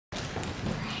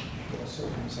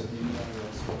also comes at the end.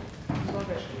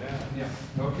 Yeah.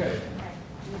 Okay.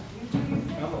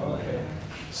 Oh, okay.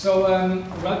 So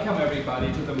welcome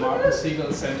everybody to the Martin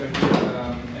Segal Center here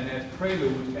and at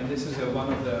Prelude. And this is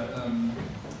one of the,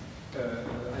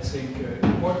 I think,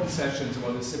 important sessions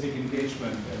about the civic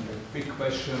engagement and the big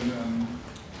question,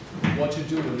 what to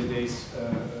do in the days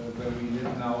where we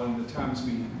live now and the times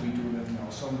we do live now.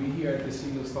 So we here at the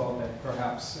Segals thought that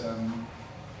perhaps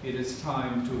it is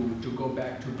time to go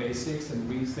back to basics and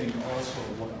rethink also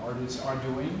what artists are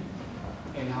doing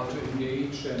and how to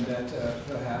engage, and that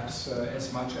perhaps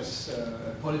as much as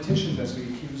politicians, as we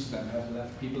accuse them, have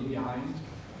left people behind,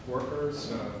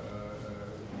 workers,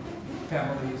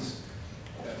 families,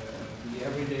 the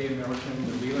everyday American,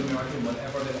 the real American,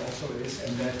 whatever that also is,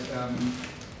 and that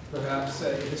perhaps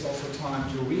it is also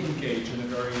time to re-engage in a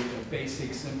very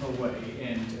basic, simple way.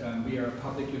 And we are a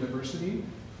public university,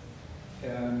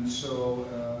 and so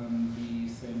we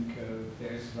think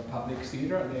there's a public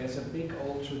theater. There's a big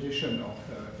old tradition of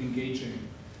engaging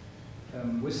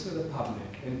with the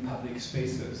public in public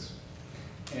spaces.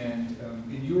 And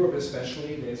in Europe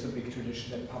especially, there's a big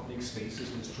tradition that public spaces,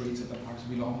 the streets and the parks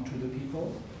belong to the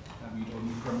people. You don't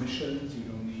need permissions, you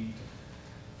don't need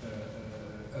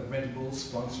a Red Bull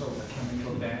sponsor or a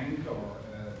chemical bank or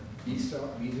Visa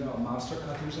or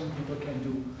MasterCard or something. People can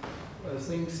do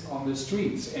things on the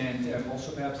streets, and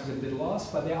also perhaps it's a bit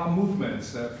lost, but there are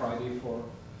movements. Friday for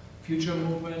Future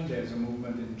movement, there's a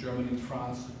movement in Germany and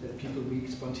France that people meet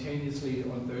spontaneously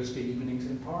on Thursday evenings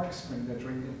in parks, bring their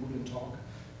drink and food and talk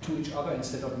to each other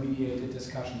instead of mediated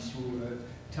discussions through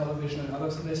television and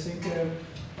others. And I think,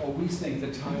 or we think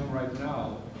the time right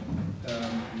now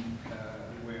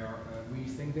where we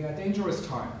think there are dangerous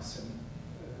times,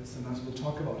 and sometimes we'll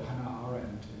talk about Hannah Arendt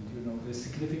and you know the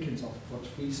significance of what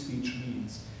free speech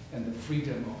means and the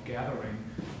freedom of gathering,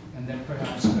 and then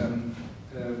perhaps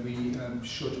we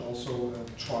should also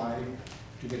try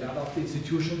to get out of the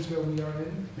institutions where we are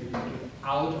in, maybe get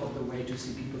out of the way to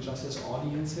see people just as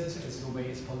audiences, as the way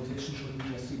as politicians shouldn't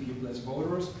just see people as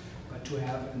voters, but to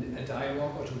have a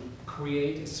dialogue or to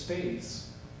create a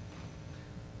space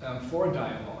for a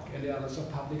dialogue. And there are lots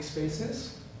of public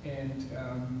spaces, and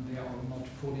they are not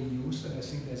fully used, and I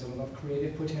think there's a lot of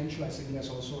creative potential. I think there's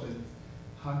also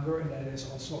a hunger, and there's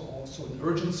also an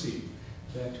urgency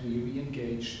that we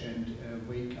re-engage and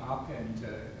wake up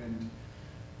and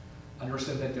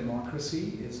understand that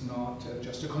democracy is not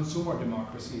just a consumer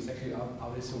democracy. It's actually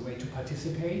it's a way to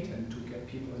participate and to get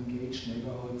people engaged,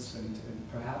 neighborhoods, and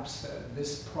perhaps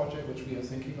this project which we are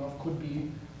thinking of could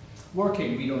be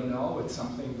working. We don't know. It's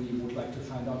something we would like to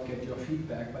find out, get your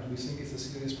feedback, but we think it's a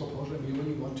serious proposal. We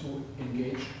really want to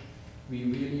engage. We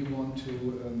really want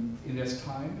to invest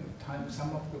time,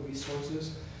 some of the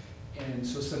resources. And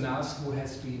Susan Nass, who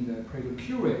has been the Prelude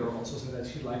curator, also said that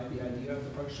she liked the idea of the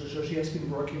project. So she has been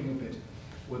working a bit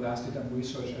with us, did some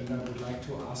research, and I would like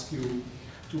to ask you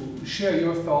to share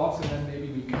your thoughts, and then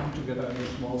maybe we come together in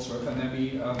a small circle, and then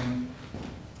we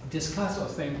discuss or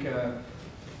think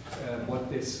what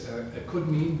this could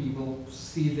mean. We will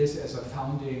see this as a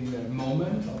founding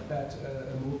moment of that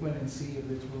movement and see if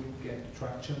it will get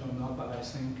traction or not, but I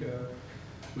think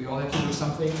we all have to do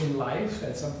something in life,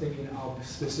 and something in our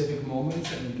specific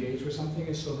moments, and engage with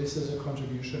something. So this is a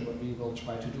contribution what we will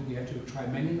try to do. We have to try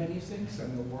many, many things,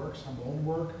 and will work, some won't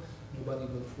work. Nobody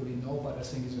will fully know, but I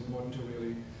think it's important to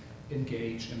really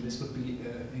engage, and this would be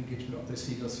engagement of the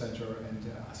Segal Center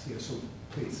and us here. So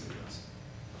please.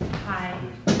 Hi.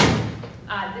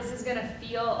 This is going to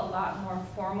feel a lot more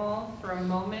formal for a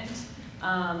moment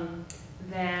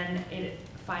than it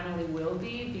finally will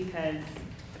be, because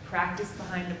practice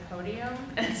behind a podium,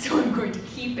 and so I'm going to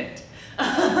keep it.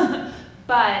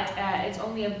 But it's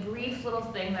only a brief little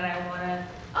thing that I want to.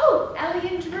 Oh,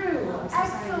 Ellie and Drew,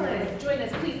 excellent. Join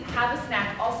us, please have a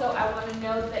snack. Also, I want to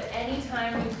note that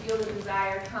anytime you feel the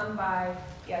desire, come by,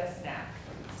 get a snack.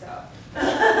 So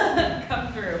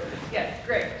come through. Yes,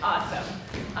 great, awesome.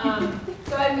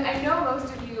 So I know most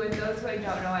of you, and those who I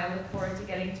don't know, I look forward to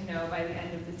getting to know by the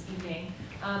end of this evening.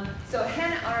 So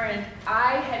Hannah Arendt,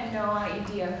 I had no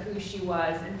idea who she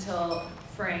was until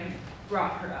Frank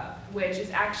brought her up, which is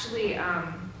actually,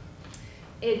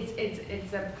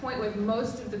 it's a point with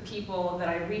most of the people that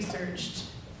I researched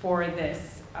for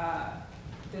this,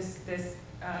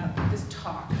 this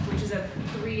talk, which is a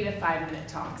 3 to 5 minute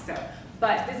talk. So,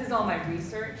 but this is all my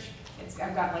research.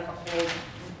 I've got like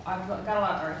I've got a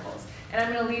lot of articles, and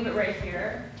I'm going to leave it right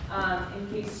here in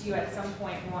case you at some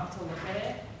point want to look at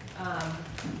it.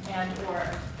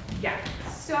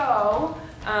 So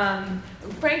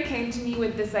Frank came to me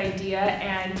with this idea,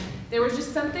 and there was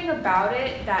just something about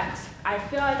it that I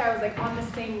feel like I was like on the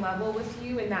same level with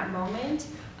you in that moment,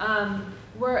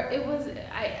 where it was,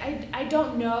 I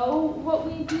don't know what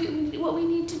we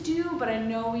need to do, but I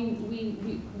know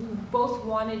we both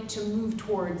wanted to move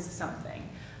towards something.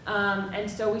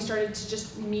 And so we started to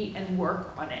just meet and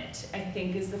work on it, I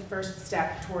think, is the first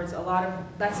step towards a lot of,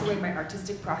 that's the way my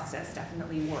artistic process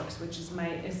definitely works, which is my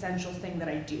essential thing that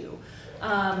I do,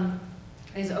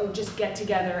 is just get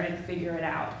together and figure it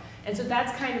out. And so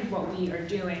that's kind of what we are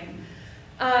doing.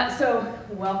 So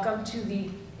welcome to the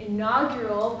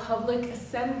inaugural public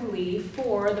assembly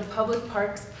for the Public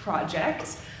Parks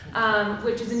Project,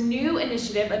 which is a new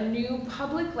initiative, a new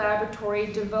public laboratory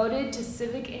devoted to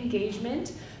civic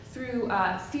engagement through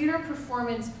theater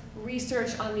performance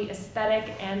research on the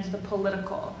aesthetic and the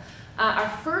political. Our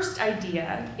first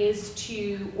idea is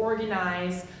to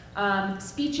organize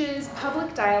speeches,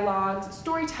 public dialogues,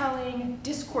 storytelling,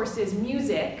 discourses,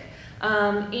 music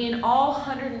in all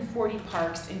 140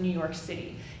 parks in New York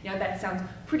City. Now that sounds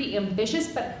pretty ambitious,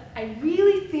 but I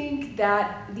really think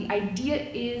that the idea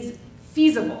is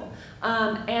feasible.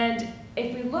 And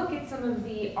if we look at some of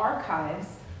the archives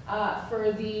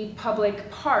for the public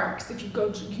parks, if you go,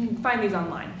 you can find these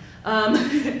online.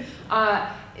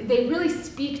 They really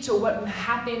speak to what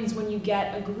happens when you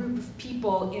get a group of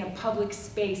people in a public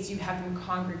space, you have them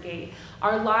congregate.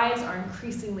 Our lives are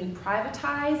increasingly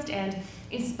privatized, and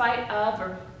in spite of,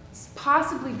 or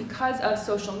possibly because of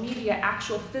social media,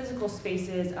 actual physical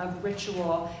spaces of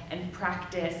ritual and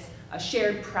practice,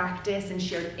 shared practice and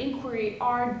shared inquiry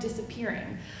are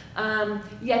disappearing.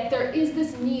 Yet there is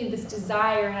this need, this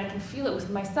desire, and I can feel it with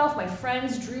myself. My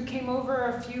friends, Drew came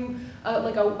over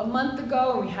a month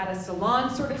ago, and we had a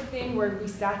salon sort of thing where we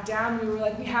sat down and we were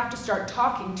like, we have to start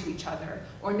talking to each other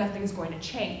or nothing's going to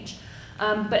change.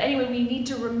 But anyway, we need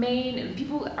to remain,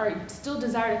 people are still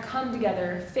desire to come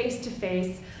together face to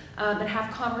face and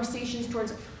have conversations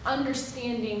towards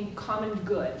understanding common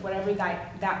good, whatever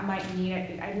that might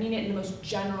mean. I mean it in the most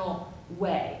general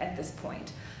way at this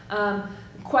point.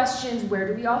 Questions, where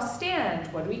do we all stand?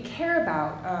 What do we care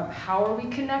about? How are we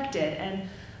connected?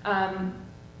 And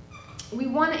we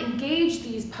want to engage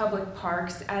these public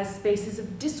parks as spaces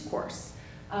of discourse.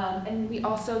 And we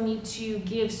also need to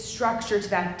give structure to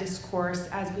that discourse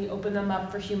as we open them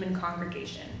up for human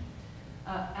congregation.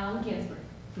 Allen Ginsberg.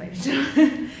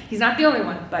 He's not the only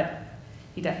one, but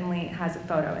he definitely has a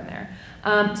photo in there.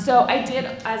 So I did,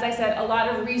 as I said, a lot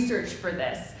of research for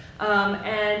this.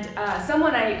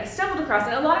 Someone I stumbled across,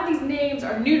 and a lot of these names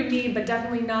are new to me, but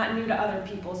definitely not new to other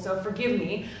people, so forgive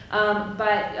me.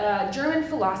 German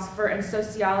philosopher and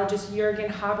sociologist Jürgen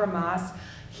Habermas,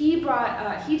 he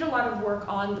did a lot of work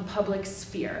on the public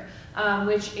sphere,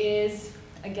 which is,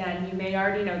 again, you may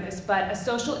already know this, but a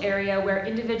social area where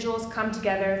individuals come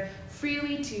together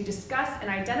freely to discuss and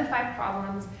identify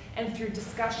problems, and through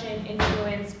discussion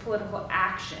influence political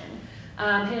action.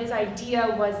 His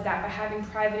idea was that by having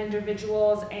private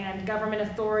individuals and government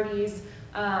authorities,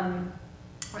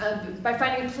 by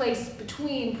finding a place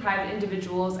between private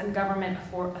individuals and government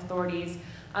authorities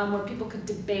where people could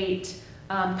debate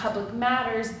public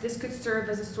matters, this could serve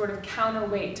as a sort of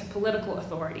counterweight to political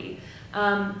authority.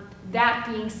 That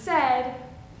being said,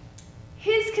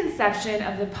 his conception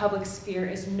of the public sphere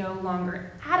is no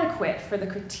longer adequate for the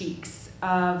critiques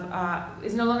of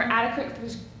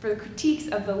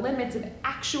the limits of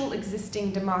actual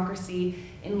existing democracy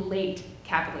in late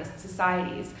capitalist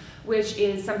societies, which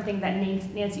is something that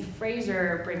Nancy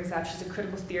Fraser brings up. She's a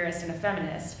critical theorist and a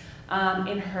feminist.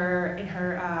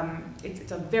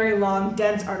 It's a very long,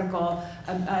 dense article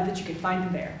that you can find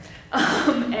there.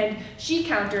 And she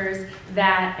counters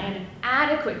that an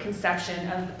adequate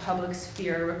conception of the public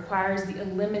sphere requires the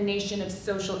elimination of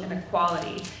social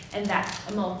inequality, and that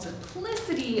a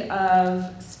multiplicity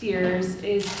of spheres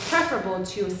is preferable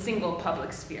to a single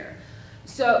public sphere.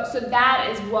 So that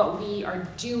is what we are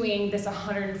doing, this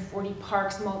 140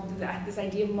 parks, this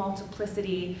idea of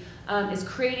multiplicity is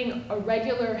creating a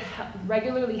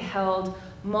regularly held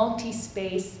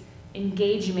multi-space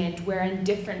engagement wherein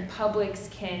different publics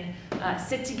can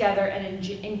sit together and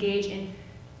engage in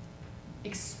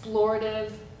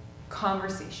explorative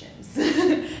conversations.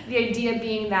 The idea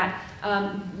being that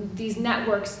these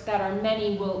networks that are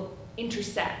many will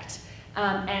intersect.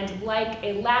 And like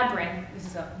a labyrinth, this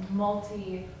is a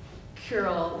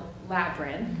multi-cural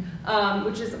labyrinth,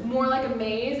 which is more like a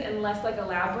maze and less like a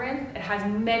labyrinth. It has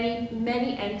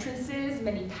many entrances,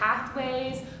 many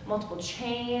pathways, multiple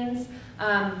chains.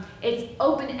 It's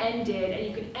open-ended, and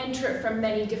you can enter it from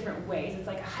many different ways. It's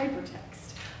like a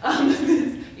hypertext.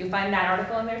 You'll find that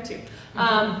article in there too.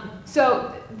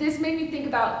 So this made me think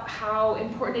about how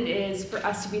important it is for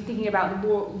us to be thinking about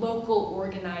local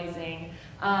organizing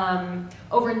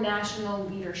over national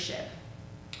leadership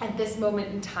at this moment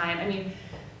in time. I mean,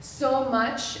 so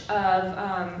much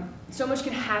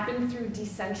can happen through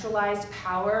decentralized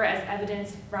power, as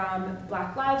evidenced from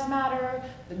Black Lives Matter,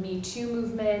 the Me Too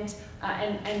movement,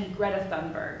 and Greta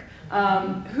Thunberg,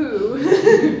 who,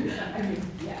 I mean,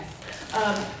 yes.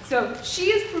 So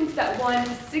she is proof that one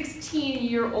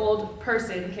 16-year-old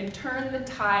person can turn the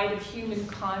tide of human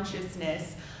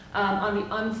consciousness on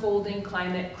the unfolding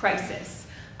climate crisis.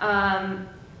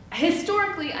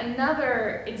 Historically,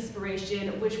 another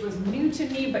inspiration, which was new to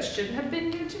me but shouldn't have been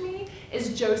new to me,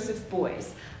 is Joseph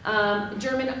Beuys,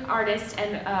 German artist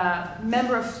and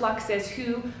member of Fluxus,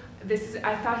 who,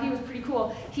 I thought he was pretty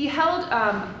cool. He held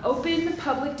open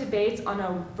public debates on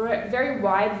a very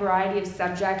wide variety of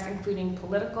subjects, including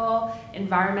political,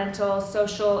 environmental,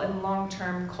 social, and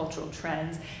long-term cultural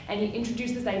trends. And he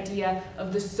introduced this idea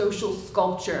of the social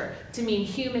sculpture to mean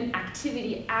human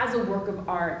activity as a work of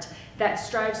art that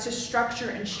strives to structure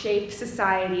and shape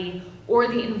society or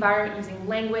the environment using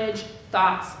language,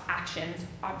 thoughts, actions,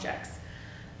 objects.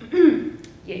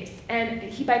 Yes, and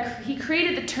he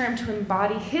created the term to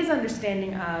embody his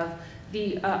understanding of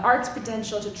the art's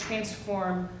potential to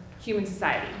transform human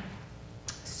society.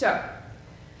 So,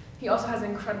 he also has an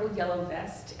incredible yellow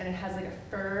vest, and it has like a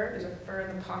fur, there's a fur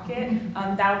in the pocket.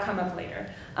 That'll come up later.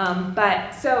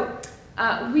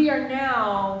 We are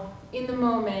now in the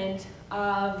moment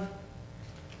of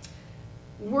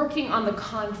working on the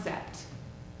concept,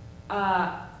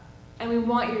 and we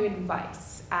want your advice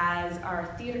as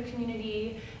our theater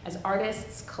community, as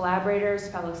artists, collaborators,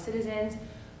 fellow citizens.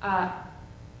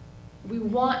 We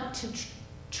want to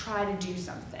try to do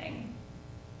something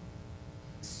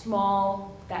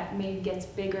small that maybe gets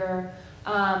bigger,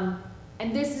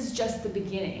 and this is just the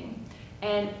beginning.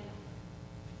 And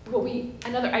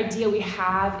another idea we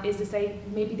have is to say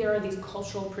maybe there are these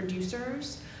cultural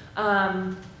producers,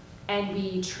 and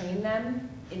we train them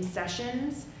in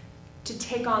sessions to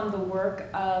take on the work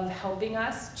of helping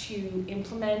us to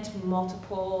implement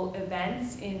multiple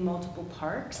events in multiple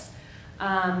parks.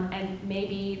 And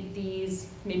maybe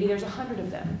there's 100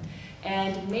 of them.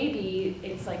 And maybe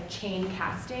it's like chain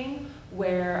casting,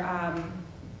 where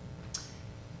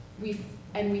we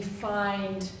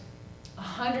find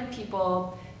 100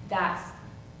 people that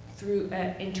through,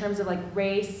 in terms of like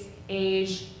race,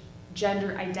 age,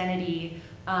 gender identity,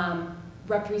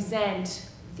 represent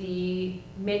the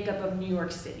makeup of New York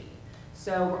City.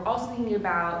 So we're also thinking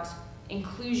about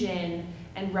inclusion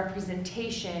and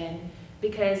representation,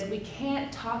 because we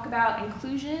can't talk about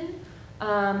inclusion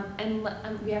and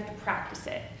we have to practice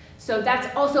it. So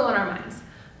that's also on our minds.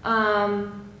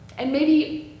 And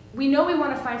maybe we know we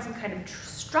want to find some kind of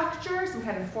structure, some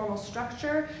kind of formal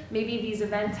structure. Maybe these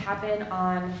events happen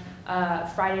on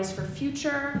Fridays for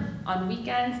Future, on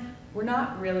weekends. We're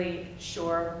not really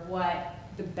sure what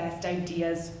the best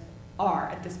ideas are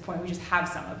at this point. We just have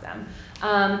some of them.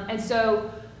 And so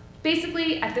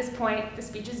basically at this point, the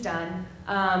speech is done.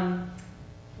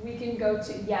 We can go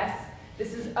to, yes,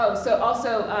 this is, so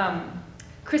also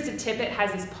Krista Tippett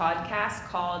has this podcast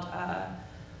called,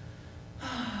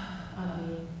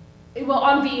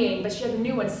 On Being, but she has a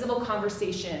new one, Civil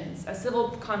Conversations, a Civil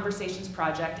Conversations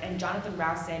project, and Jonathan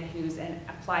Rowson, who's an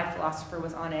applied philosopher,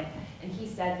 was on it, and he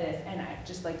said this, and I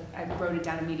wrote it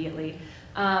down immediately.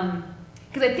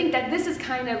 Because I think that this is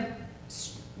kind of,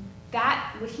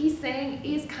 what he's saying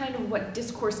is kind of what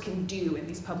discourse can do in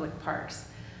these public parks.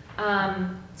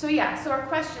 So our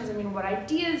questions, what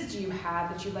ideas do you have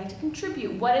that you'd like to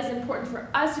contribute? What is important for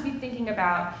us to be thinking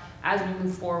about as we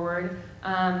move forward?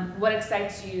 What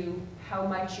excites you? How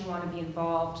much you want to be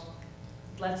involved?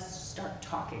 Let's start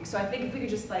talking. So I think if we could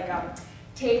just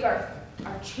take our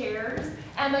chairs,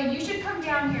 and you should come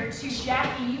down here too.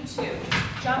 Jackie, you too.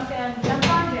 Jump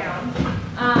on down.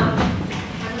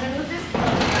 I'm gonna move this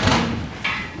program.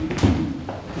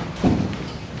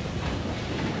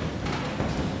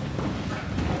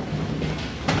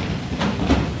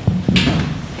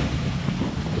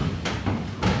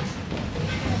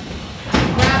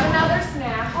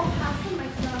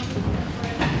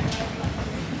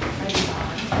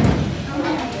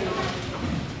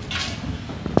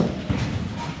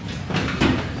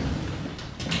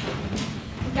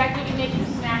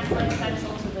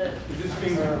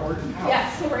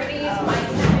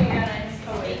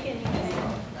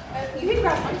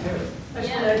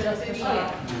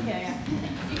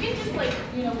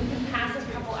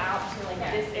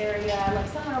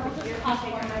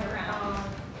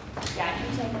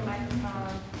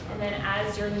 As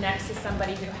as you're next to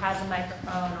somebody who has a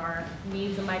microphone or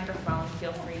needs a microphone,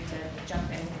 feel free to jump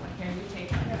in. Here, you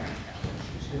take it.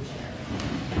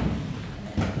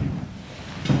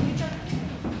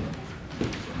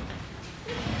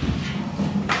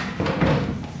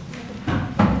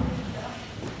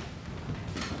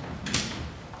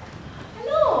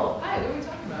 Hello. Hi, what were we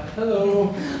talking about?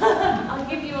 Hello. I'll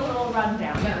give you a little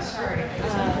rundown. Yeah, sure.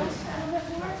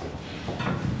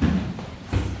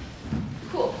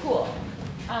 Cool, cool.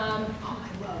 Oh, I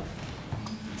love.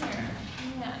 Here.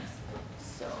 Yes.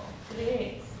 So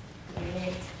great,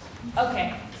 great.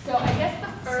 Okay. So I guess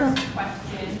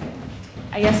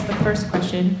the first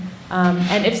question.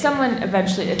 And if someone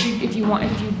eventually, if you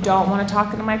don't want to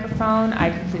talk in a microphone,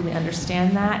 I completely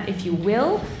understand that. If you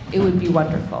will, it would be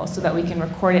wonderful, so that we can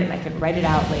record it and I can write it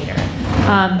out later.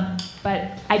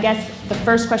 But I guess the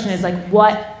first question is like,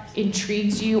 what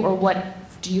intrigues you, or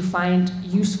what do you find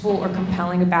useful or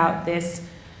compelling about this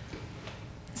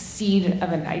seed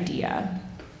of an idea?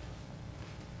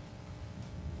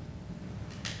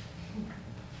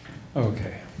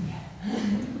 Okay.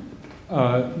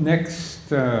 I think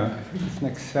it's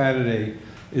next Saturday,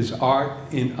 is Art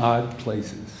in Odd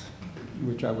Places,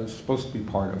 which I was supposed to be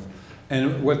part of.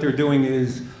 And what they're doing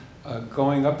is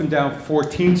going up and down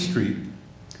 14th Street,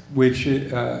 which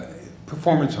is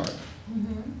performance art.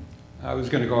 Mm-hmm. I was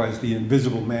going to go as the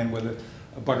invisible man with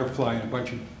a butterfly and a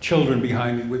bunch of children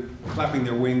behind me with clapping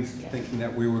their wings, thinking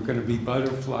that we were going to be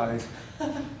butterflies,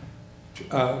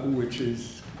 which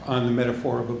is on the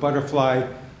metaphor of a butterfly.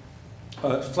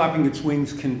 Flapping its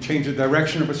wings can change the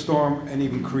direction of a storm and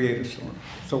even create a storm.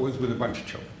 So it was with a bunch of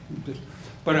children.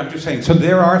 But I'm just saying, so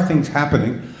there are things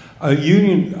happening. I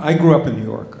grew up in New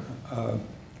York,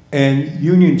 and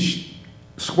Union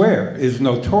Square is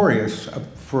notorious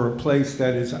for a place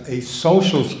that is a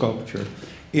social sculpture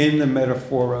in the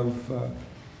metaphor of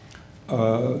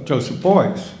Joseph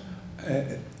Beuys.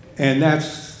 And that's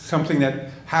something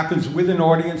that happens with an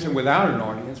audience and without an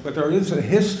audience, but there is a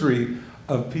history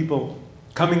of people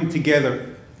coming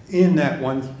together in that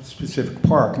one specific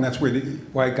park, and that's where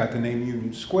why it got the name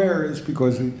Union Square, is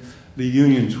because the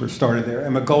unions were started there.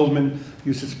 Emma Goldman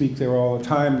used to speak there all the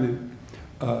time.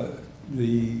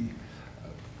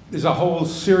 There's a whole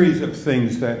series of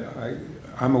things that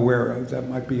I'm aware of that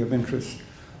might be of interest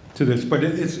to this, but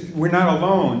we're not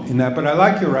alone in that. But I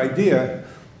like your idea.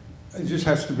 It just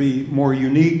has to be more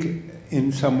unique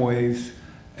in some ways,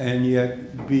 and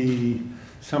yet be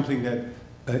something that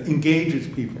engages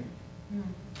people.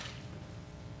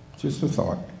 Just a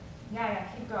thought. Yeah,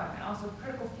 keep going. And also,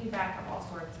 critical feedback of all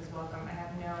sorts is welcome. I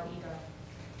have no ego.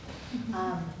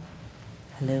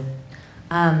 Hello.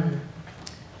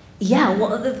 Yeah,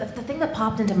 well, the thing that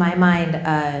popped into my mind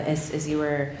as you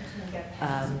were,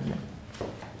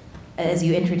 as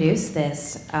you introduced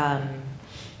this, and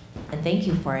thank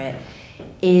you for it,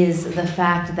 is the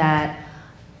fact that,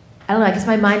 I don't know, I guess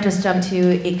my mind just jumped to,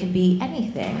 it could be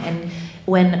anything. And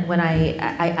when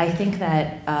I think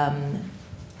that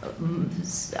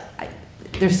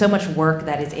there's so much work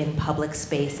that is in public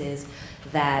spaces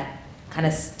that kind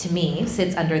of, to me,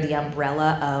 sits under the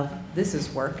umbrella of this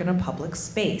is work in a public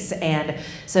space. And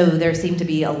so there seem to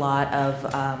be a lot of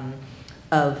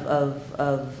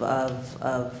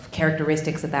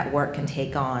characteristics that work can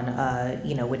take on,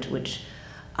 you know, which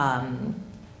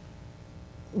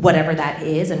whatever that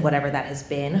is and whatever that has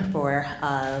been for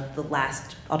the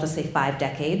last, I'll just say 5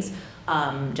 decades,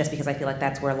 just because I feel like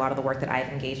that's where a lot of the work that I've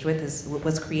engaged with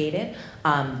was created,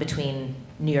 between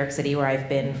New York City, where I've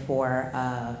been for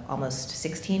almost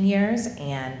 16 years,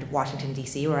 and Washington,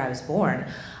 D.C., where I was born,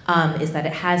 is that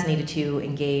it has needed to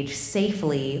engage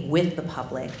safely with the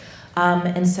public.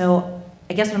 And so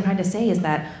I guess what I'm trying to say is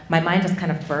that my mind just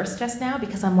kind of burst just now,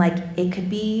 because I'm like, it could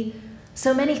be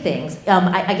so many things.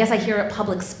 I guess I hear it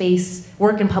public space,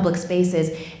 work in public spaces,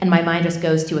 and my mind just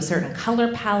goes to a certain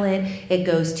color palette, it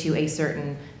goes to a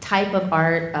certain type of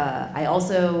art. I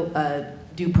also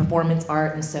do performance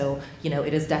art, and so, you know,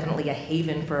 it is definitely a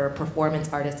haven for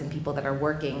performance artists and people that are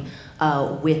working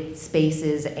with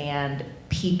spaces and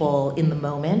people in the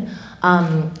moment.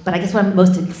 But I guess what I'm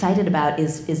most excited about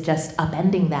is just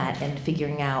upending that and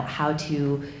figuring out how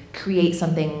to create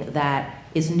something that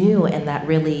is new and that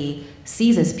really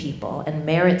seizes people and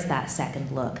merits that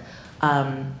second look.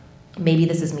 Maybe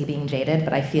this is me being jaded,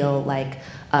 but I feel like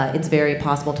it's very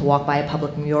possible to walk by a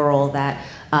public mural that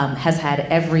has had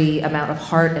every amount of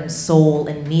heart and soul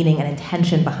and meaning and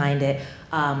intention behind it,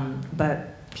 but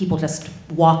people just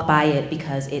walk by it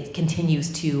because it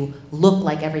continues to look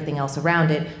like everything else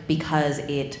around it, because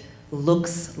it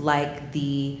looks like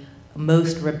the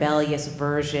most rebellious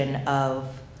version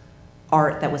of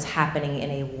art that was happening in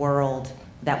a world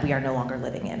that we are no longer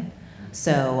living in.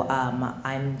 So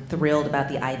I'm thrilled about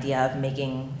the idea of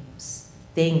making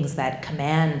things that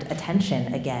command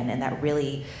attention again and that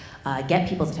really get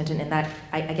people's attention and that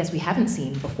I guess we haven't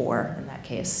seen before in that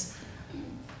case.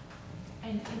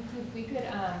 And if we could,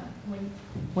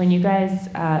 when you guys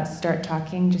start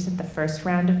talking, just at the first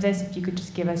round of this, if you could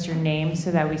just give us your name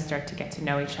so that we start to get to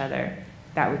know each other,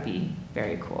 that would be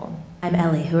very cool. I'm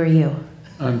Ellie. Who are you?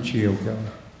 I'm Segal.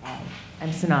 I'm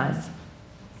Sanaz.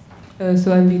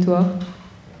 So I'm Victoire.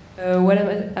 What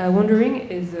I'm wondering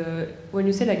is when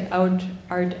you say like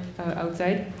art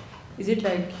outside, is it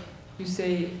like you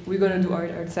say we're gonna do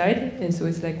art outside, and so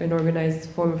it's like an organized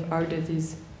form of art that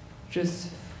is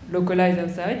just localized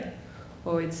outside,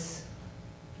 or it's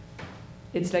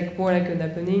like more like an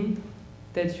happening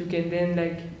that you can then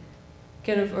like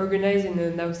kind of organize in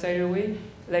an outsider way?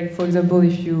 Like for example,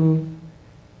 if you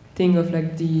think of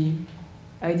like the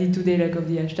idea today like of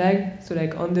the hashtag, so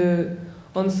like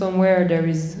on somewhere there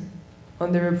is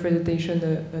on the representation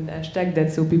an hashtag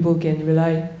that so people can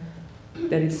rely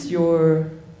that it's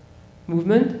your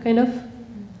movement kind of,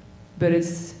 but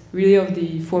it's really of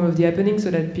the form of the happening so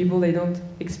that people they don't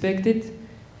expect it.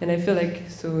 And I feel like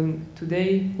so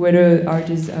today, whether art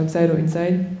is outside or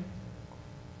inside,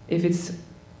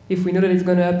 if we know that it's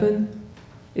gonna happen,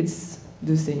 it's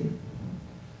the same.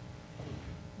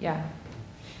 Yeah.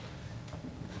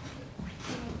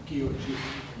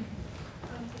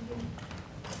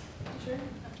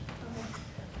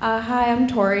 Hi, I'm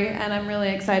Tori, and I'm really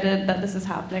excited that this is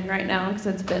happening right now because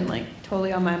it's been like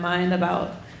totally on my mind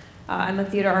about, I'm a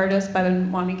theater artist, but I've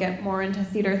been wanting to get more into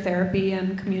theater therapy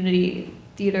and community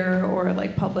theater or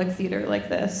like public theater like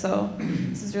this, so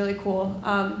this is really cool.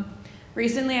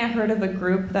 Recently I heard of a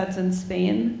group that's in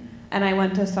Spain, and I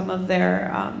went to some of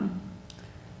their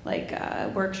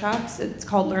workshops. It's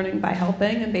called Learning by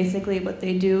Helping, and basically what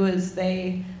they do is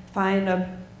they find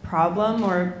a problem,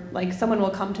 or like someone will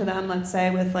come to them, let's say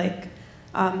with like,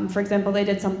 for example, they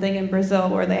did something in Brazil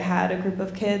where they had a group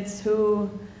of kids who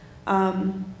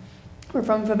were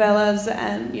from favelas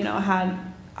and had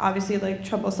obviously like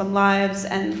troublesome lives,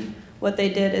 and what they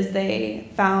did is they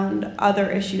found other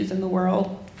issues in the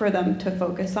world for them to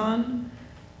focus on.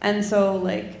 And so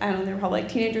like, I don't know, they were probably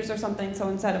like teenagers or something, so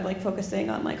instead of like focusing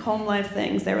on like home life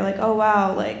things, they were like, oh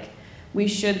wow, like we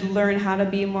should learn how to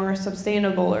be more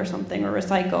sustainable or something, or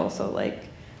recycle. So like,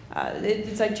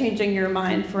 it's like changing your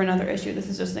mind for another issue. This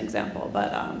is just an example,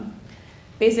 but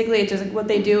basically it's just like what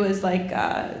they do is like,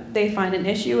 they find an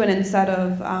issue, and instead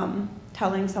of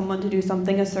telling someone to do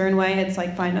something a certain way, it's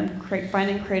like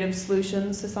finding creative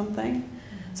solutions to something.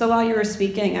 So while you were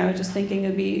speaking, I was just thinking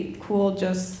it'd be cool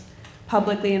just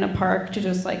publicly in a park to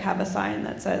just like have a sign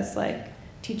that says like,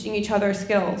 teaching each other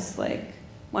skills, like,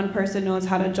 one person knows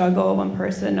how to juggle, one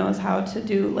person knows how to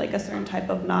do like a certain type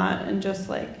of knot, and just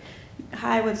like,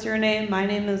 hi, what's your name? My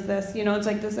name is this. It's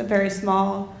like this a very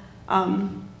small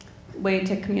way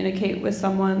to communicate with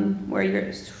someone where you're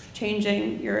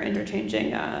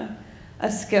interchanging a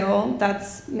skill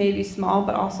that's maybe small,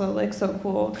 but also like so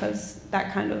cool because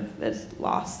that kind of is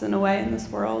lost in a way in this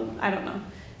world. I don't know.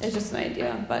 It's just an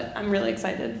idea, but I'm really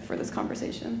excited for this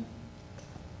conversation.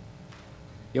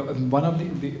 Yeah, one of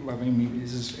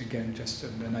this is again just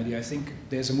an idea. I think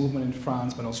there's a movement in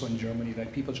France, but also in Germany,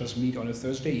 that people just meet on a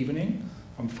Thursday evening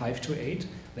from 5 to 8.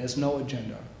 There's no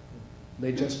agenda.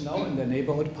 They just know in the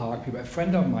neighborhood park. A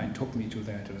friend of mine took me to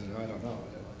that. And I said, I don't know.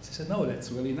 She said, no,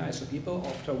 that's really nice. So people,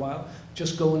 after a while,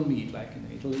 just go and meet, like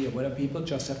in Italy or whatever. People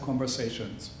just have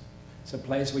conversations. It's a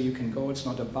place where you can go. It's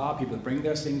not a bar. People bring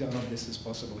their thing down. Oh, this is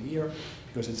possible here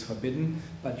because it's forbidden.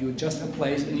 But you're just a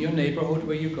place in your neighborhood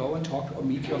where you go and talk or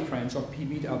meet your friends or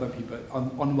meet other people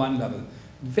on one level.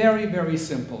 Very, very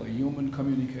simple, human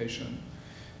communication.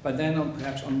 But then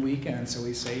perhaps on weekends, so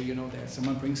we say, that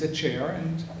someone brings a chair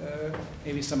and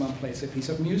maybe someone plays a piece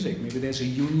of music. Maybe there's a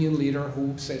union leader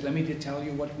who says, let me tell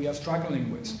you what we are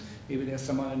struggling with. Maybe there's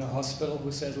someone in a hospital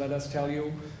who says, let us tell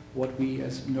you what we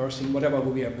as nursing, whatever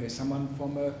we are. Someone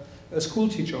from a school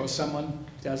teacher, or someone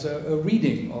does a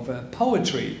reading of a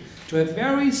poetry, to have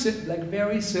very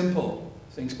simple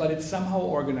things, but it's somehow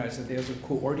organized that there's a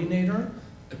coordinator,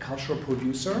 a cultural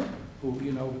producer, who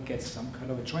gets some kind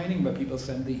of a training where people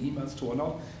send the emails to or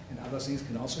not, and other things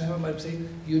can also happen. But say,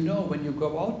 when you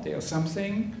go out there,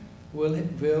 something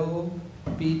will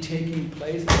be taking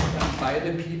place by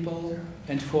the people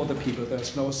and for the people.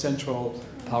 There's no central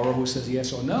power who says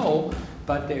yes or no,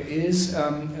 but there is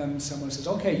someone who says,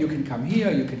 okay, you can come here,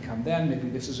 you can come then, maybe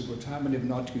this is a good time, and if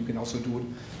not, you can also do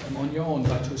it on your own.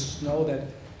 But to know that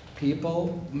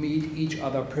people meet each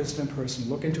other person in person,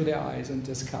 look into their eyes and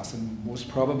discuss. And most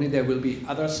probably there will be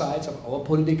other sides of our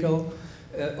political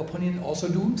opinion also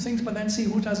do things, but then see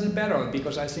who does it better,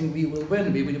 because I think we will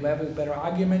win. We will have a better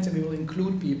argument, and we will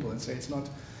include people and say it's not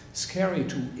scary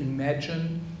to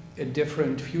imagine a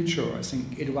different future. I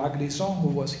think Edouard Glissant, who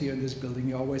was here in this building,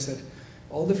 he always said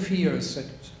all the fears that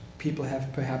people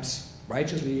have perhaps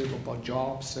righteously about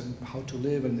jobs and how to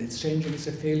live and it's changing, it's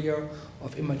a failure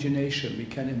of imagination. We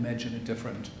can imagine a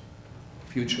different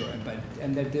future,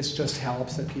 and that this just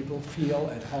helps that people feel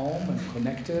at home and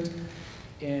connected,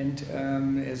 and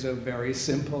is a very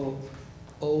simple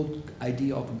old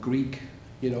idea of a Greek,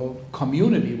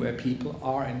 community where people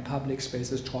are in public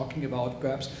spaces talking about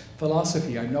perhaps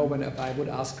philosophy. I know if I would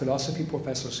ask philosophy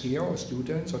professors here or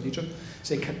students or teachers,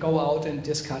 they could go out and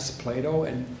discuss Plato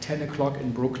at 10 o'clock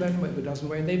in Brooklyn, if it doesn't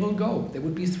rain, they will go. They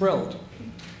would be thrilled.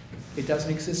 It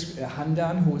doesn't exist.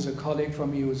 Handan, who is a colleague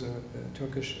from me, who is a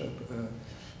Turkish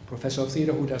professor of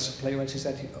theater who does playwrights, she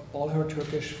said all her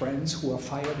Turkish friends who are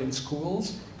fired in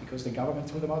schools because the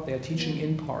government threw them out, they are teaching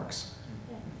in parks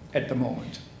at the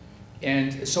moment.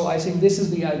 And so I think this is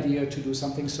the idea, to do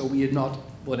something so we are not,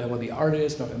 whatever the art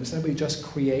is, not understand, we just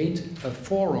create a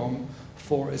forum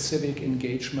for a civic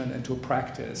engagement and to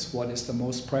practice what is the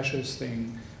most precious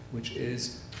thing, which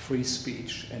is free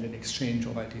speech and an exchange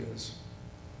of ideas.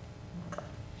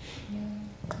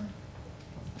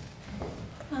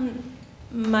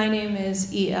 My name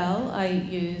is E.L. I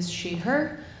use she,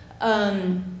 her.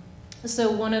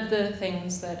 So one of the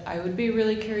things that I would be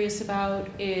really curious about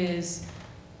is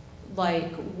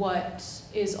like what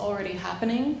is already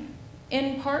happening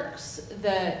in parks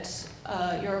that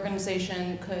your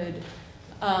organization could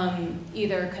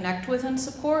either connect with and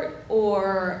support,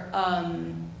 or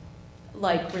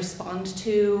like respond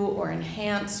to or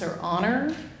enhance or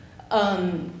honor.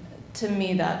 To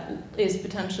me, that is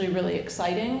potentially really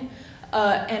exciting.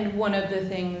 And one of the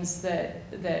things that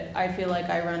I feel like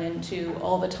I run into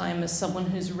all the time as someone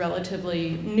who's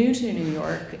relatively new to New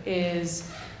York is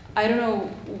I don't know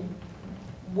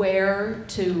where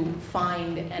to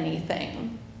find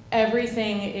anything.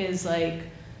 Everything is like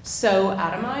so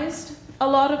atomized a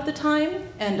lot of the time,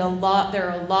 and there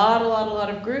are a lot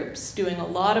of groups doing a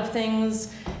lot of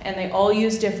things, and they all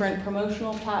use different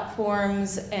promotional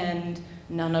platforms, and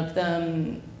none of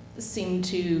them seem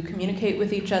to communicate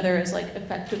with each other as like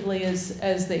effectively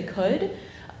as they could.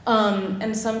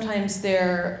 And sometimes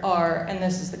there are, and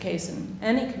this is the case in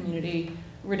any community,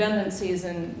 redundancies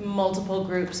in multiple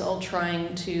groups all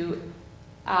trying to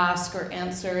ask or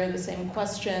answer the same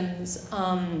questions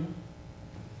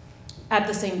at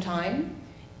the same time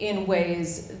in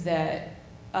ways that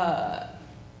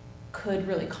could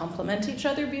really complement each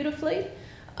other beautifully.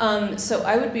 So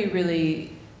I would be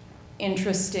really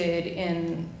interested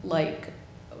in like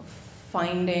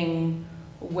finding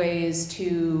ways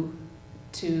to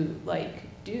like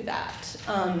do that,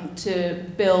 to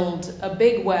build a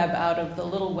big web out of the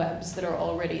little webs that are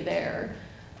already there.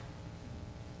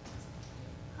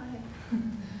 Hi.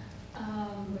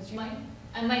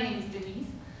 My name is Denise,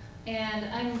 and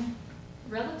I'm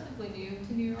relatively new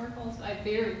to New York also. I'm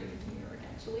very new to New York,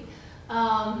 actually.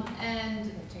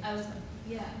 And I was,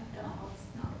 yeah, no, it's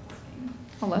not working.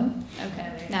 Hello?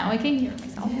 Okay, now I can hear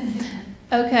myself.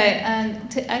 Okay, and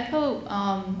to echo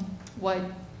what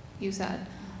you said,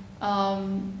 I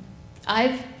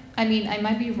mean, I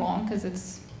might be wrong because it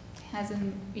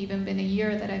hasn't even been a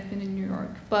year that I've been in New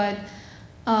York, but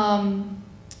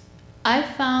I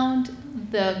found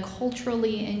the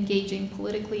culturally engaging,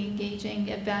 politically engaging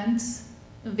events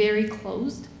very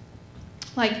closed.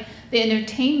 Like, the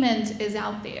entertainment is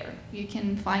out there. You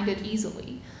can find it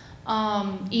easily.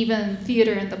 Even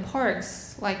theater in the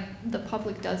parks, like the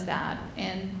public does that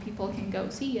and people can go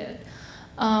see it.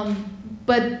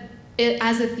 But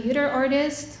as a theater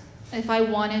artist, if I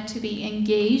wanted to be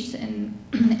engaged and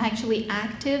actually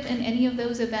active in any of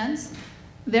those events,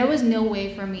 there was no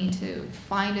way for me to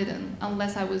find it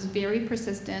unless I was very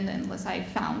persistent, unless I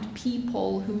found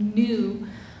people who knew.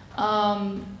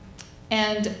 And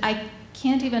I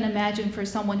can't even imagine for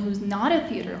someone who's not a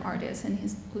theater artist and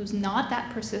who's not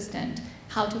that persistent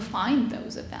how to find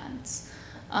those events.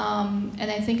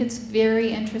 And I think it's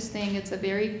very interesting. It's a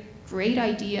very great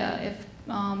idea, if,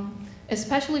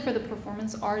 especially for the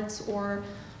performance arts or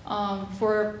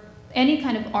for any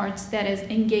kind of arts that is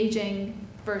engaging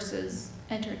versus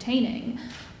entertaining,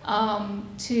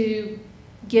 to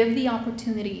give the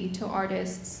opportunity to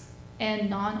artists and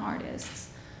non-artists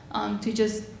to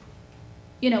just,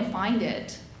 find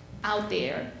it out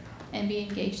there and be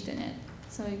engaged in it.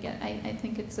 So again, I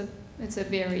think it's a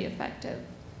very effective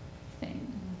thing.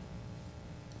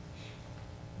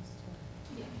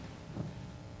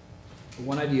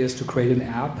 One idea is to create an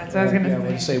app. That's what I was going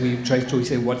to say. We try to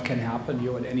say what can happen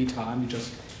at any time. You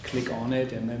just click on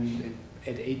it, and then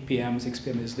at 8 p.m., 6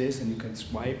 p.m. is this, and you can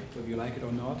swipe whether you like it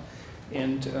or not.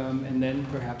 And then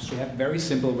perhaps to have very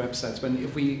simple websites.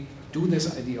 If we do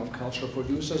this idea of cultural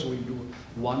producers, we do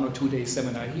 1 or 2 day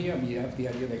seminar here. We have the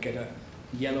idea they get a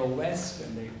yellow vest,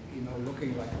 and they,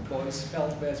 looking like a boy's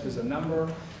felt vest with a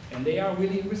number, and they are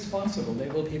really responsible. They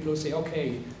will people who say,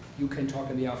 okay, you can talk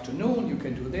in the afternoon, you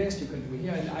can do this, you can do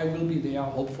here, and I will be there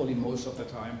hopefully most of the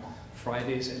time,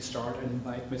 Fridays, and start and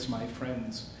invite with my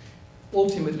friends.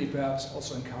 Ultimately, perhaps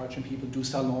also encouraging people to do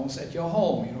salons at your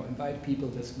home, invite people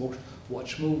to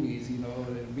watch movies,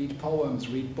 read poems,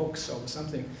 read books or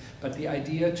something. But the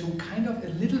idea to kind of a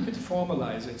little bit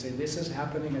formalize it, say this is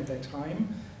happening at that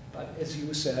time, but as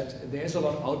you said, there's a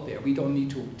lot out there. We don't need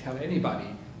to tell anybody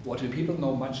what do. People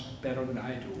know much better than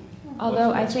I do.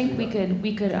 Although I think we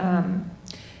could,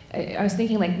 I was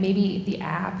thinking like maybe the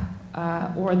app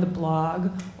or the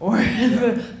blog or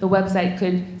the website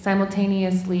could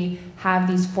simultaneously have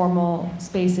these formal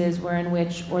spaces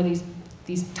or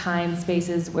these time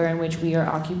spaces in which we are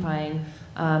occupying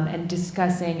and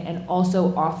discussing, and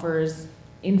also offers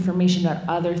information about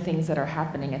other things that are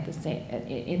happening at the same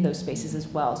in those spaces as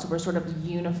well. So we're sort of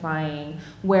unifying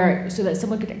so that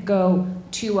someone could go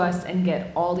to us and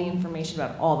get all the information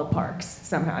about all the parks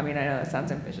somehow. I mean, I know that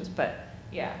sounds ambitious, but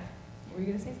yeah. Were you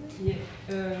gonna say something?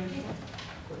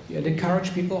 Yeah, and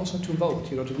encourage people also to vote,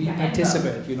 to be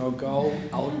participant, go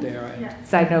out there. And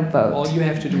side note, vote. All you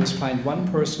have to do is find one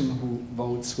person who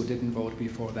votes who didn't vote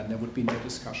before, then there would be no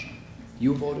discussion.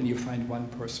 You vote and you find one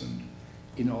person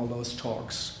in all those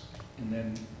talks, and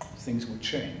then things would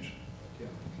change.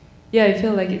 Yeah, I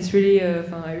feel like it's really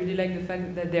fun. I really like the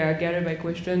fact that they are gathered by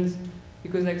questions,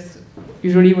 because like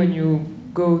usually when you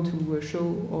go to a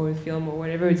show or a film or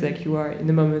whatever, it's like you are in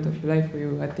the moment of your life where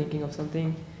you are thinking of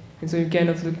something, and so you're kind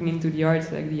of looking into the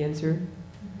arts like the answer,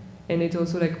 and it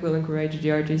also like will encourage the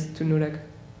artists to know like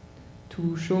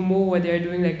to show more what they are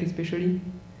doing, like especially.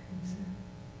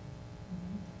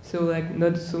 So like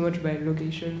not so much by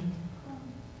location,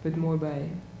 but more by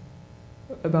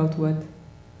about what?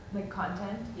 Like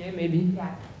content? Yeah, maybe.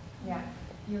 Yeah.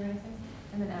 You were gonna say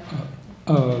something?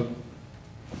 And then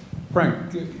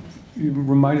Frank, you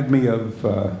reminded me of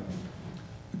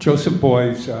Joseph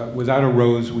Boy's "Without a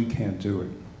Rose, We Can't Do It,"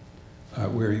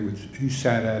 where he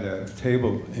sat at a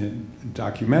table in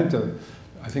Documenta,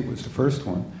 I think was the first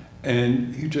one,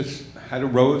 and he just had a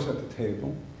rose at the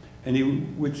table, and he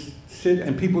would sit,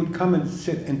 and people would come and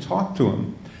sit and talk to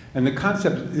him. And the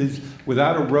concept is,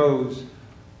 without a rose,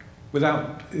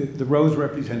 the rose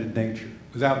represented nature.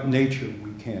 Without nature,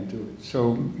 we can't do it.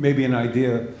 So maybe an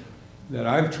idea that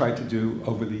I've tried to do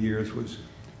over the years was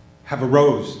have a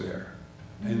rose there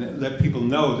and let people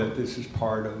know that this is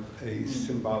part of a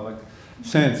symbolic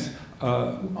sense.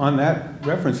 On that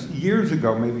reference, years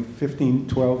ago, maybe 15,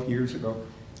 12 years ago,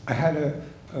 I had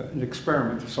an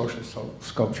experiment, a social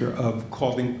sculpture, of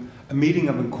calling a meeting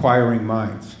of inquiring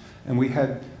minds. And we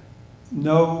had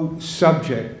no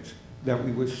subject that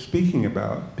we were speaking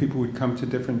about. People would come to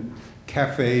different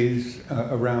cafes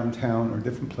around town or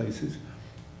different places,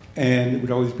 and it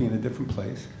would always be in a different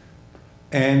place.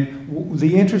 And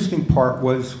the interesting part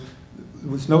was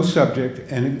there was no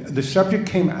subject, and the subject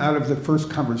came out of the first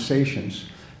conversations.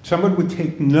 Someone would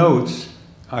take notes,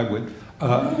 I would,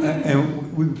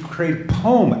 and we would create a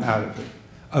poem out of it,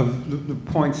 of the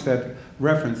points that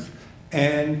reference.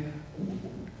 And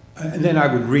then I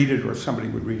would read it, or somebody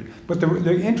would read it. But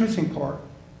the interesting part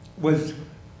was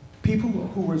people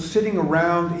who were sitting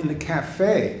around in the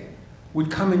cafe would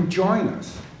come and join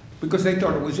us because they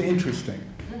thought it was interesting.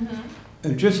 Mm-hmm.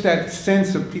 And just that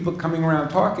sense of people coming around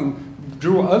talking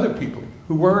drew other people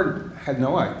who had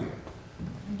no idea.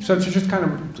 Mm-hmm. So it's just kind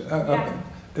of,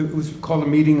 it was called a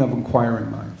meeting of inquiring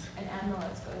minds. And Emma,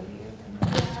 let's go to you.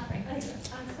 I'm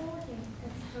still working.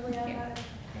 It's really not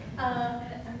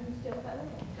bad. I'm still better.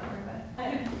 Don't worry about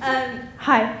it.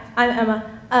 Hi, I'm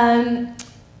Emma.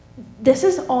 This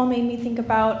has all made me think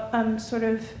about sort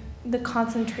of the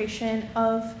concentration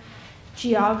of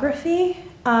geography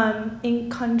in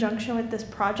conjunction with this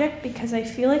project, because I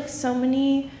feel like so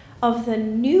many of the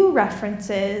new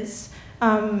references,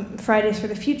 Fridays for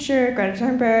the Future, Greta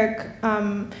Thunberg,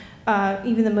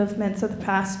 even the movements of the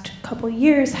past couple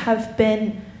years have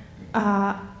been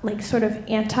like sort of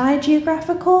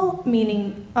anti-geographical,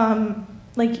 meaning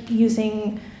like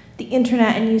using the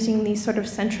internet and using these sort of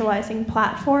centralizing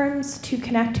platforms to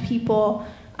connect people,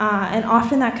 and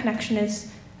often that connection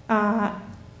is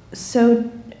so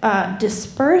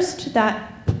dispersed that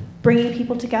bringing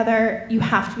people together, you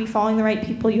have to be following the right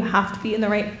people, you have to be in the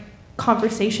right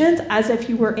conversations as if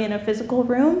you were in a physical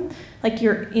room, like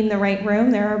you're in the right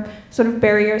room. There are sort of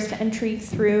barriers to entry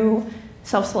through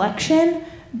self-selection,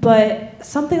 but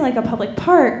something like a public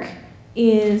park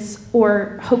is,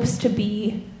 or hopes to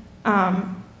be, like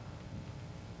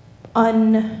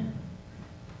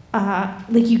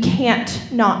you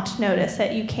can't not notice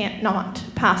it, you can't not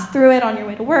pass through it on your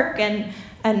way to work, and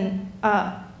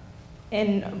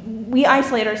we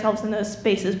isolate ourselves in those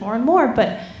spaces more and more,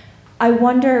 but I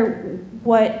wonder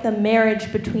what the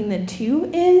marriage between the two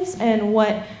is, and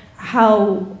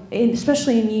how,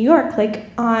 especially in New York, like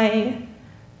I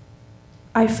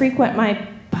frequent my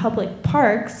public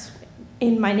parks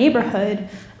in my neighborhood,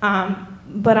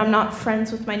 but I'm not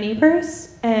friends with my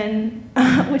neighbors, and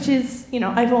which is,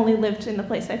 I've only lived in the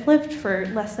place I've lived for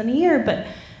less than a year, but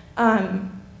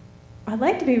I'd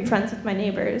like to be friends with my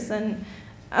neighbors, and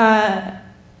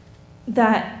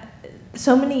that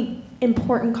so many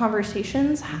important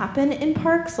conversations happen in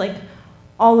parks. Like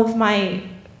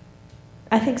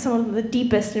I think some of the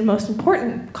deepest and most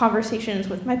important conversations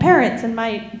with my parents and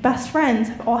my best friends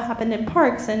have all happened in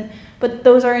parks, but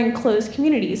those are in closed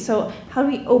communities. So how do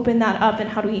we open that up, and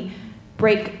how do we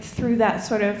break through that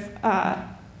sort of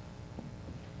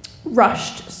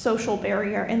rushed social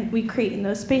barrier and we create in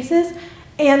those spaces?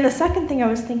 And the second thing I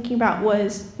was thinking about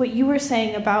was what you were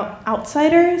saying about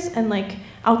outsiders, and like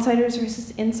outsiders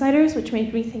versus insiders, which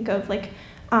made me think of like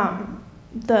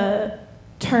the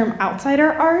term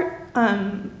outsider art,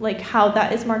 like how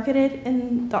that is marketed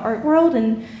in the art world,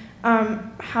 and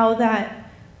how that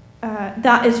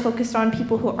is focused on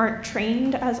people who aren't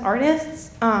trained as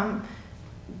artists,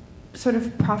 sort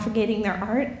of propagating their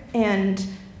art. And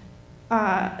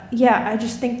I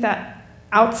just think that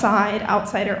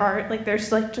outsider art, like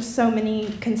there's like just so many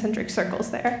concentric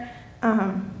circles there.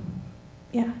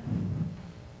 Yeah.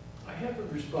 I have a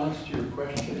response to your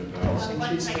question about.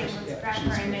 One second, let's grab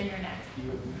her and then you're next.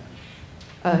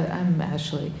 I'm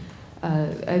Ashley.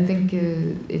 I think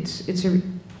the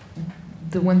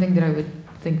one thing that I would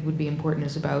think would be important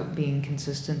is about being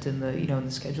consistent in the in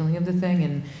the scheduling of the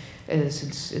thing. And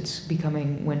since it's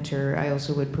becoming winter, I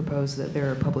also would propose that there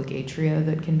are public atria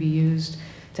that can be used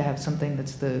to have something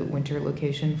that's the winter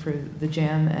location for the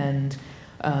jam. And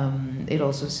it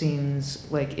also seems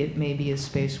like it may be a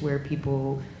space where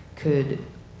people could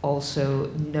also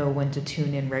know when to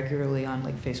tune in regularly on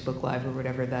like Facebook Live or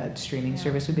whatever that streaming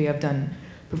service would be. I've done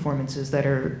performances that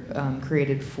are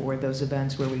created for those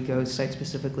events where we go site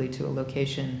specifically to a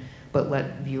location but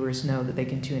let viewers know that they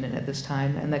can tune in at this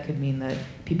time, and that could mean that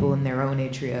people in their own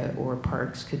atria or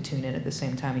parks could tune in at the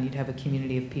same time, and you'd have a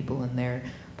community of people in their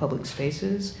public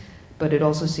spaces. But it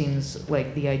also seems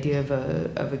like the idea of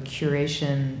a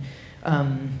curation.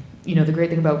 The great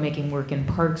thing about making work in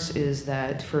parks is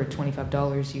that for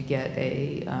 $25 you get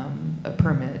a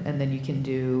permit, and then you can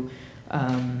do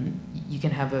you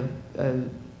can have a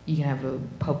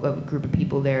group of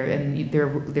people there, and there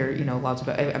lots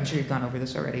about. I'm sure you've gone over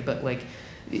this already, but like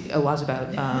a lot's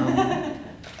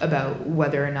about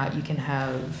whether or not you can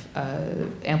have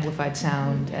amplified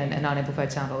sound and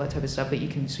non-amplified sound, all that type of stuff. But you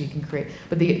can create.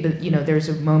 But there's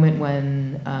a moment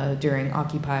when during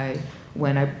Occupy,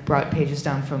 when I brought pages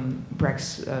down from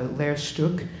Brecht's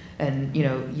Lehrstück, and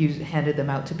you handed them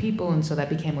out to people, and so that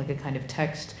became like a kind of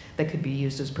text that could be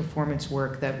used as performance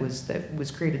work that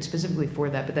was created specifically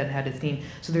for that, but then had a theme.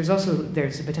 So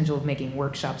there's a potential of making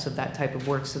workshops of that type of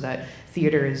work, so that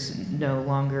theater is no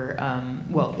longer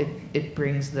it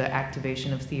brings the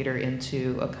activation of theater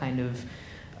into a kind of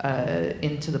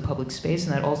into the public space,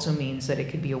 and that also means that it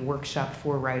could be a workshop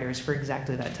for writers for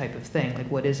exactly that type of thing. Like,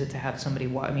 what is it to have somebody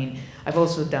I've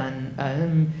also done,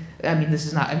 this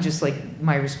is not, I'm just like,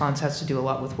 my response has to do a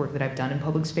lot with work that I've done in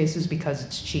public spaces because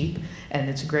it's cheap,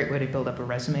 and it's a great way to build up a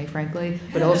resume, frankly,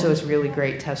 but also it's a really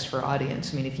great test for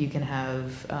audience. If you can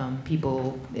have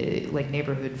people, like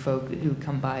neighborhood folk who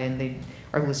come by and they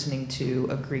are listening to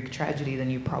a Greek tragedy,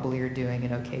 then you probably are doing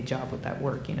an okay job with that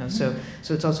work, So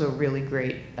it's also a really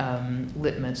great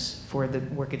litmus for the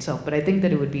work itself. But I think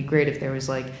that it would be great if there was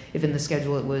if in the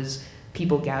schedule it was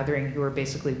people gathering who are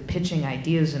basically pitching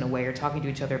ideas in a way or talking to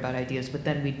each other about ideas, but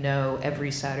then we'd know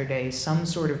every Saturday some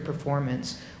sort of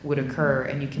performance would occur,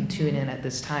 and you can tune in at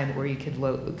this time, or you could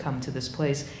come to this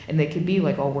place, and they could be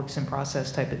like all works in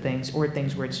process type of things, or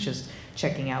things where it's just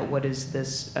checking out what is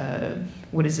this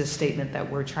statement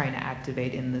that we're trying to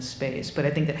activate in this space. But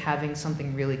I think that having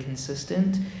something really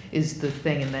consistent is the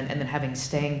thing, and then having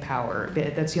staying power.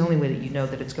 That's the only way that you know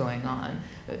that it's going on.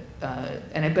 But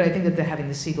I think that having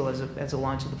the Segal as a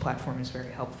launch of the platform is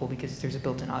very helpful because there's a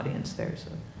built-in audience there. So.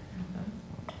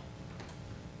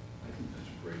 I think that's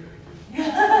a great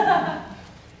idea.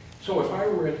 So if I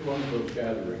were at one of those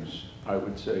gatherings, I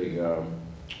would say,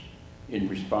 in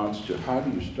response to how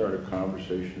do you start a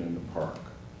conversation in the park?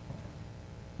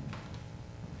 It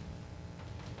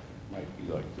might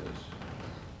be like this.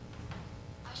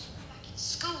 I should be back in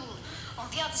school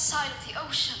on the other side of the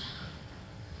ocean.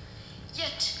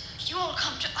 Yet you all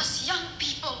come to us young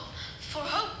people for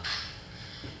hope.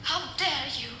 How dare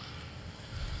you?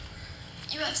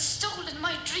 You have stolen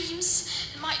my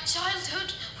dreams and my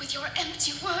childhood with your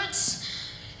empty words.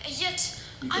 And yet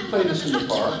You can I'm play one this of in the the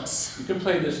lucky park. ones. You can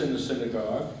play this in the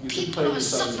synagogue. You can People play are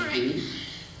this on the suffering. street.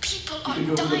 People You are can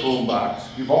do it in the dying.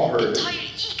 boombox. You've all heard Entire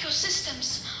it.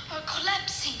 ecosystems are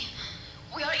collapsing.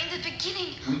 We are in the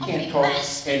beginning We of can't a talk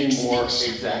mass anymore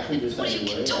extinction. exactly the What you same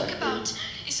can way. talk after about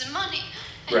is money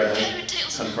and Greta fairy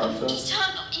tales of confronts us.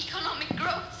 eternal economic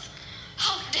growth.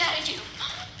 How dare you?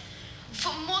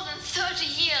 For more than 30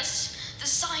 years, the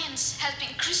science has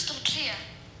been crystal clear.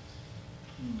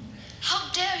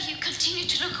 How dare you continue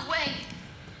to look away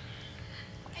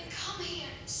and come here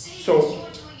saying So- that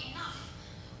you're doing enough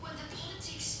when the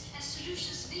politics and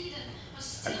solutions needed are I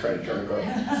still tried to turn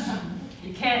it off.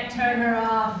 You can't turn her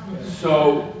off.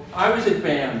 So I was at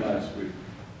band last week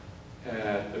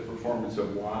at the performance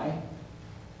of Why.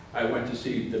 I went to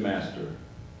see the master,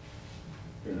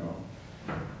 you know.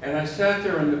 And I sat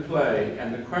there in the play,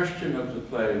 and the question of the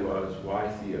play was, why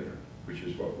theater? Which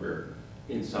is what we're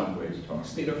in some ways talking about.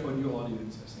 Theater for new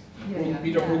audience, I think. Yeah.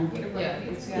 Peter Brook. Yeah.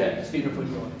 Yeah. Theater for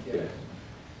new audience, yeah. Yeah.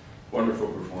 Wonderful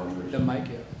performers. The mic,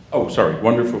 yeah. Oh, sorry,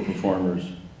 wonderful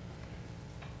performers.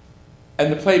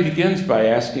 And the play begins by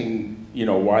asking, you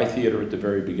know, why theater at the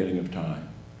very beginning of time?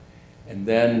 And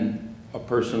then a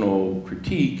personal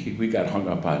critique, we got hung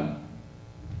up on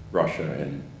Russia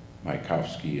and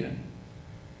Mayakovsky, and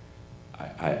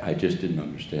I just didn't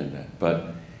understand that.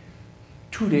 But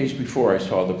 2 days before I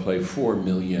saw the play, 4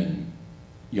 million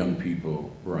young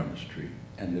people were on the street,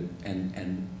 and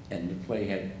the play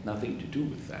had nothing to do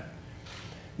with that.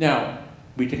 Now,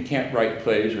 we can't write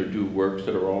plays or do works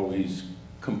that are always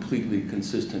completely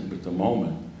consistent with the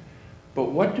moment.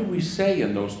 But what do we say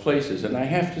in those places? And I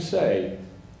have to say,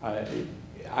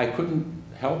 I couldn't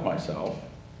help myself.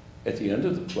 At the end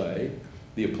of the play,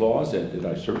 the applause ended.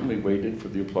 I certainly waited for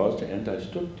the applause to end. I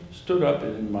stood up,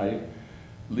 and in my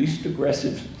least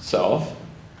aggressive self,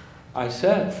 I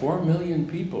said, 4 million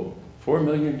people, 4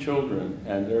 million children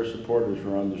and their supporters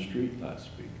were on the street last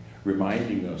week,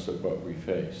 reminding us of what we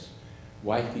face.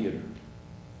 Why theater?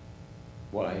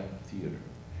 Why theater?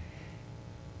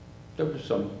 There were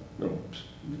some, you know,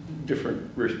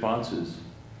 different responses.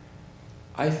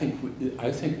 I think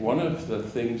one of the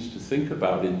things to think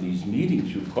about in these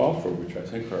meetings you've called for, which I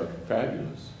think are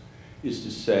fabulous, is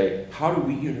to say, how do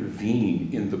we intervene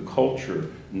in the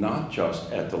culture, not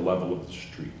just at the level of the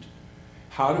street?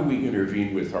 How do we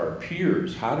intervene with our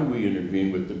peers? How do we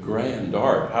intervene with the grand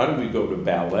art? How do we go to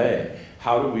ballet?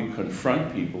 How do we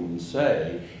confront people and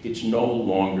say, it's no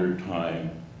longer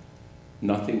time,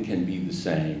 nothing can be the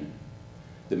same.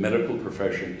 The medical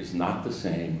profession is not the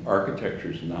same,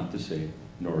 architecture is not the same,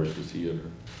 nor is the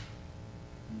theater.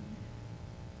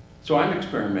 So I'm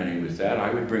experimenting with that. I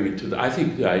would bring it to I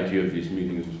think the idea of these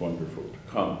meetings is wonderful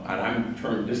to come, and I'm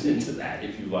turning this into that,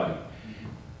 if you like.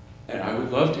 And I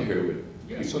would love to hear what.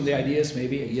 Yeah, so the idea is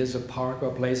maybe here's a park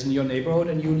or place in your neighborhood,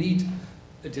 and you lead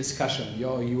a discussion.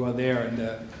 You are there in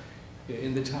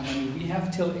the time. I mean, we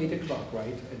have till 8 o'clock,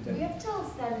 right? We have till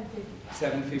 7:50.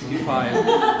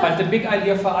 7:55. But the big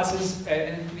idea for us is,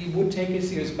 and we would take it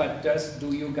serious, but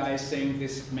do you guys think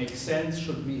this makes sense?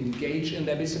 Should we engage in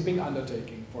that? It's a big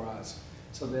undertaking for us.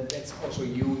 So that's also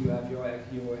you have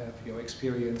your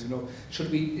experience, you know.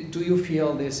 Do you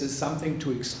feel this is something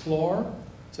to explore?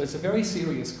 So it's a very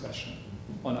serious question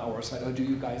on our side. Or do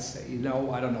you guys say,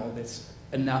 no, I don't know, that's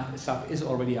enough stuff is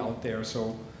already out there.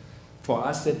 So for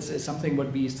us, it's something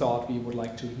what we thought we would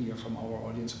like to hear from our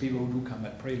audience, people who do come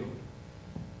at Prelude.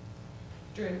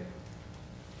 Drew.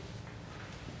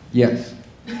 Yes.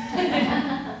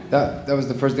 that was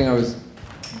the first thing I was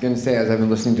going to say as I've been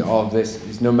listening to all of this,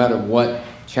 is no matter what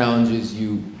challenges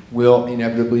you will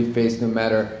inevitably face, no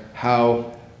matter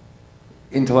how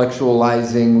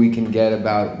intellectualizing we can get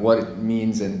about what it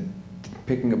means and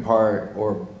picking apart,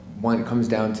 or when it comes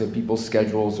down to people's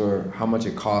schedules or how much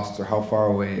it costs or how far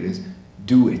away it is,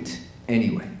 do it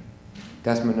anyway.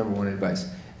 That's my #1 advice.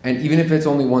 And even if it's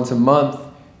only once a month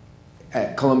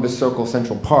at Columbus Circle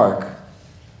Central Park,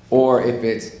 or if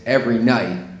it's every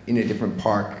night in a different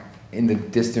park in the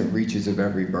distant reaches of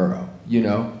every borough, you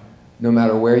know? No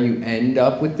matter where you end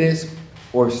up with this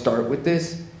or start with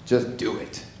this, just do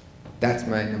it. That's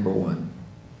my #1.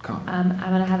 come. I'm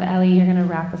going to have Ellie, you're going to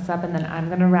wrap us up, and then I'm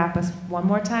going to wrap us one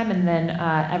more time, and then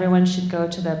everyone should go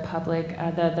to the public,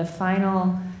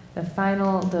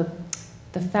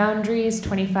 the Foundry's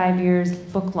 25 years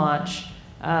book launch.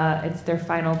 It's their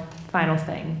final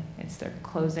thing. It's their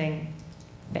closing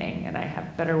thing, and I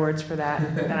have better words for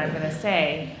that than I'm going to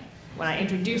say when I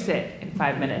introduce it in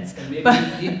 5 minutes. And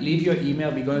maybe leave your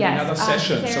email. We're going to another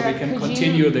session, Sarah, so we can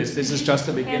continue this. This is just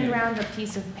the beginning. Hand around a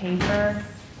piece of paper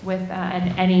with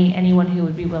and anyone who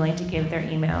would be willing to give their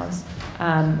emails,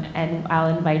 and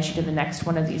I'll invite you to the next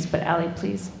one of these. But Ellie,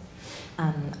 please.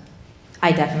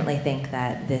 I definitely think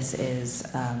that this is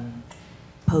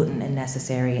potent and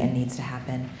necessary and needs to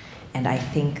happen, and I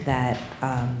think that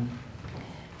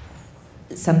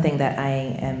something that I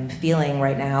am feeling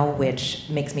right now, which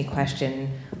makes me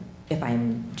question if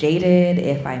I'm jaded,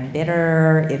 if I'm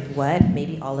bitter, if what,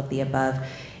 maybe all of the above,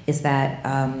 is that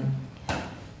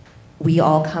we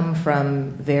all come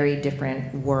from very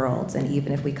different worlds, and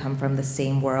even if we come from the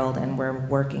same world and we're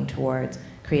working towards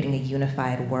creating a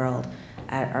unified world,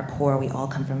 at our core we all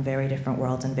come from very different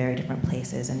worlds and very different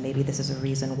places, and maybe this is a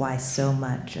reason why so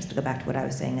much, just to go back to what I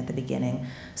was saying at the beginning,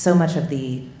 so much of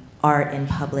the art in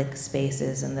public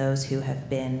spaces and those who have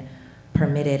been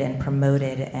permitted and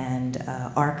promoted and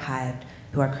archived,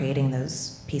 who are creating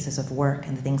those pieces of work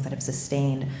and the things that have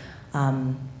sustained,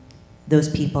 those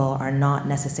people are not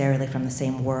necessarily from the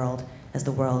same world as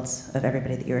the worlds of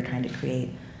everybody that you're trying to create.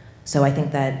 So I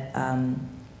think that,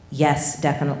 yes,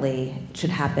 definitely it should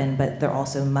happen, but there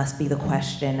also must be the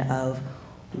question of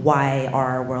why are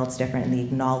our worlds different, and the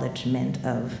acknowledgement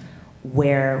of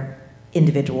where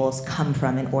individuals come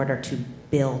from in order to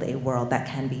build a world that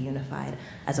can be unified,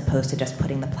 as opposed to just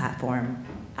putting the platform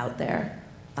out there.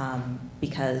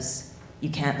 Because you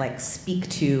can't speak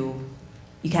to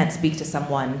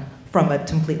someone from a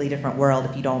completely different world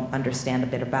if you don't understand a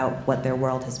bit about what their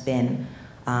world has been,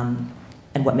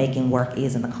 and what making work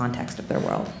is in the context of their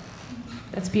world.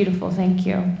 That's beautiful, thank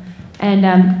you. And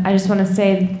I just want to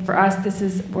say, for us,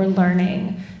 we're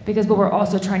learning, because what we're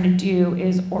also trying to do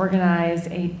is organize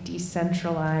a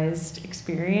decentralized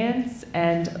experience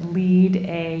and lead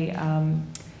an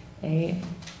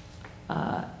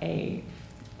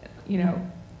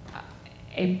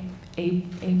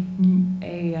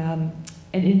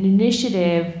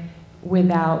initiative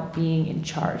without being in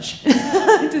charge.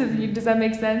 Does that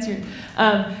make sense?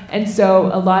 And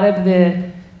so a lot of the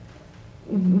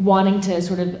wanting to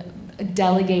sort of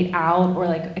delegate out or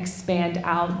expand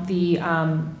out the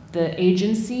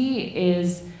agency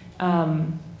is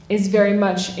very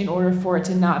much in order for it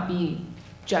to not be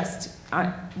just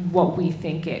what we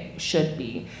think it should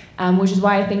be, which is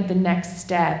why I think the next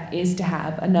step is to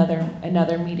have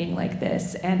another meeting like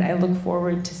this, and I look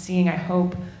forward to seeing, I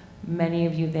hope, many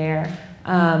of you there,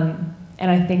 and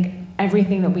I think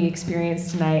everything that we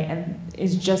experienced tonight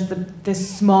is just the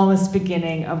smallest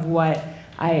beginning of what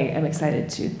I am excited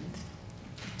to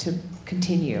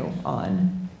continue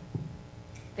on.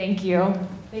 Thank you.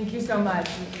 Thank you so much.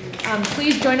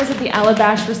 Please join us at the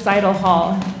Alabash Recital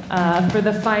Hall for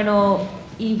the final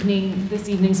evening, this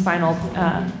evening's final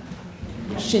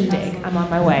shindig. I'm on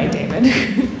my way, David.